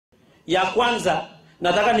Ya kwanza,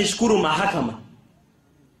 nataka nishukuru mahakama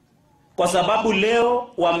kwa sababu leo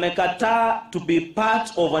wamekataa to be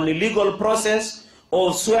part of an illegal process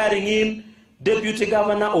of swearing in Deputy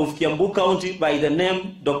Governor of Kiambu County by the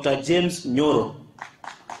name Dr. James Nyoro,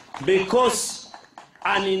 because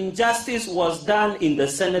an injustice was done in the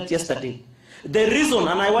Senate yesterday. The reason,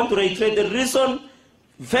 and I want to reiterate, the reason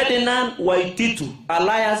Ferdinand Waititu'S,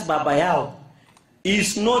 alias Babayao,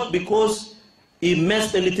 is not because he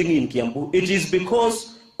messed anything in Kiambu. It is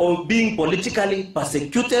because of being politically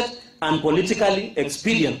persecuted and politically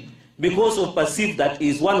experienced, because of perceived that he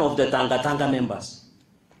is one of the Tanga members.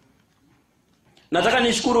 Nataka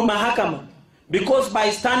nishukuru mahakama, because by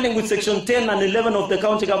standing with section 10 and 11 of the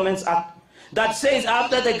County Governments Act, that says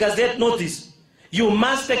after the Gazette notice, you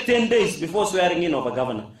must take 10 days before swearing in of a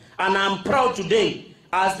governor. And I'm proud today,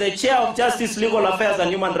 as the Chair of Justice, Legal Affairs and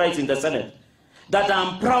Human Rights in the Senate, that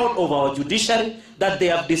I'm proud of our judiciary, that they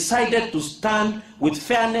have decided to stand with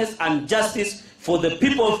fairness and justice for the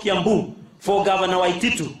people of Kiambu, for Governor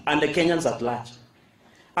Waititu and the Kenyans at large.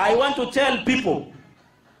 I want to tell people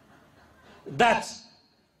that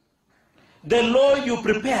the law you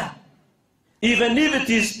prepare, even if it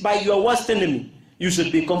is by your worst enemy, you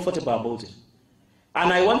should be comfortable about it.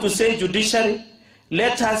 And I want to say, judiciary,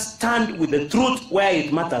 let us stand with the truth where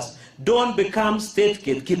it matters. Don't become state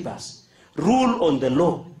gatekeepers. Rule on the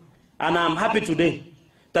law. And I'm happy today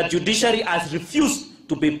that judiciary has refused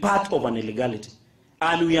to be part of an illegality.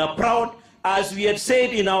 And we are proud, as we had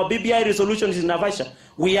said in our BBI resolutions in Navasha,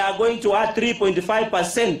 we are going to add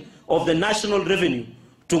 3.5% of the national revenue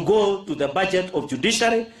to go to the budget of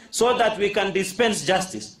judiciary so that we can dispense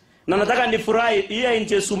justice. Na nataka nifurahi here in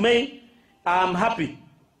Jesumei, I'm happy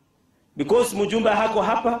because mjumbe hako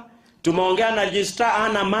hapa, tumeongea na registrar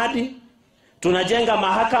Ana Madi, tunajenga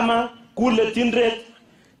mahakama kule Tindret,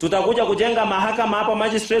 tutakuja kujenga mahakama hapa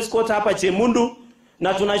Magistrates Court hapa Chemundu,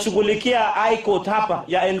 na tunashughulikia High Court hapa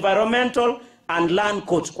ya Environmental and Land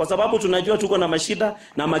Court, kwa sababu tunajua tuko na mashida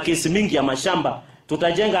na makesi mingi ya mashamba.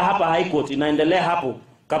 Tutajenga hapa High Court, inaendelea hapo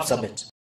Kapsabet.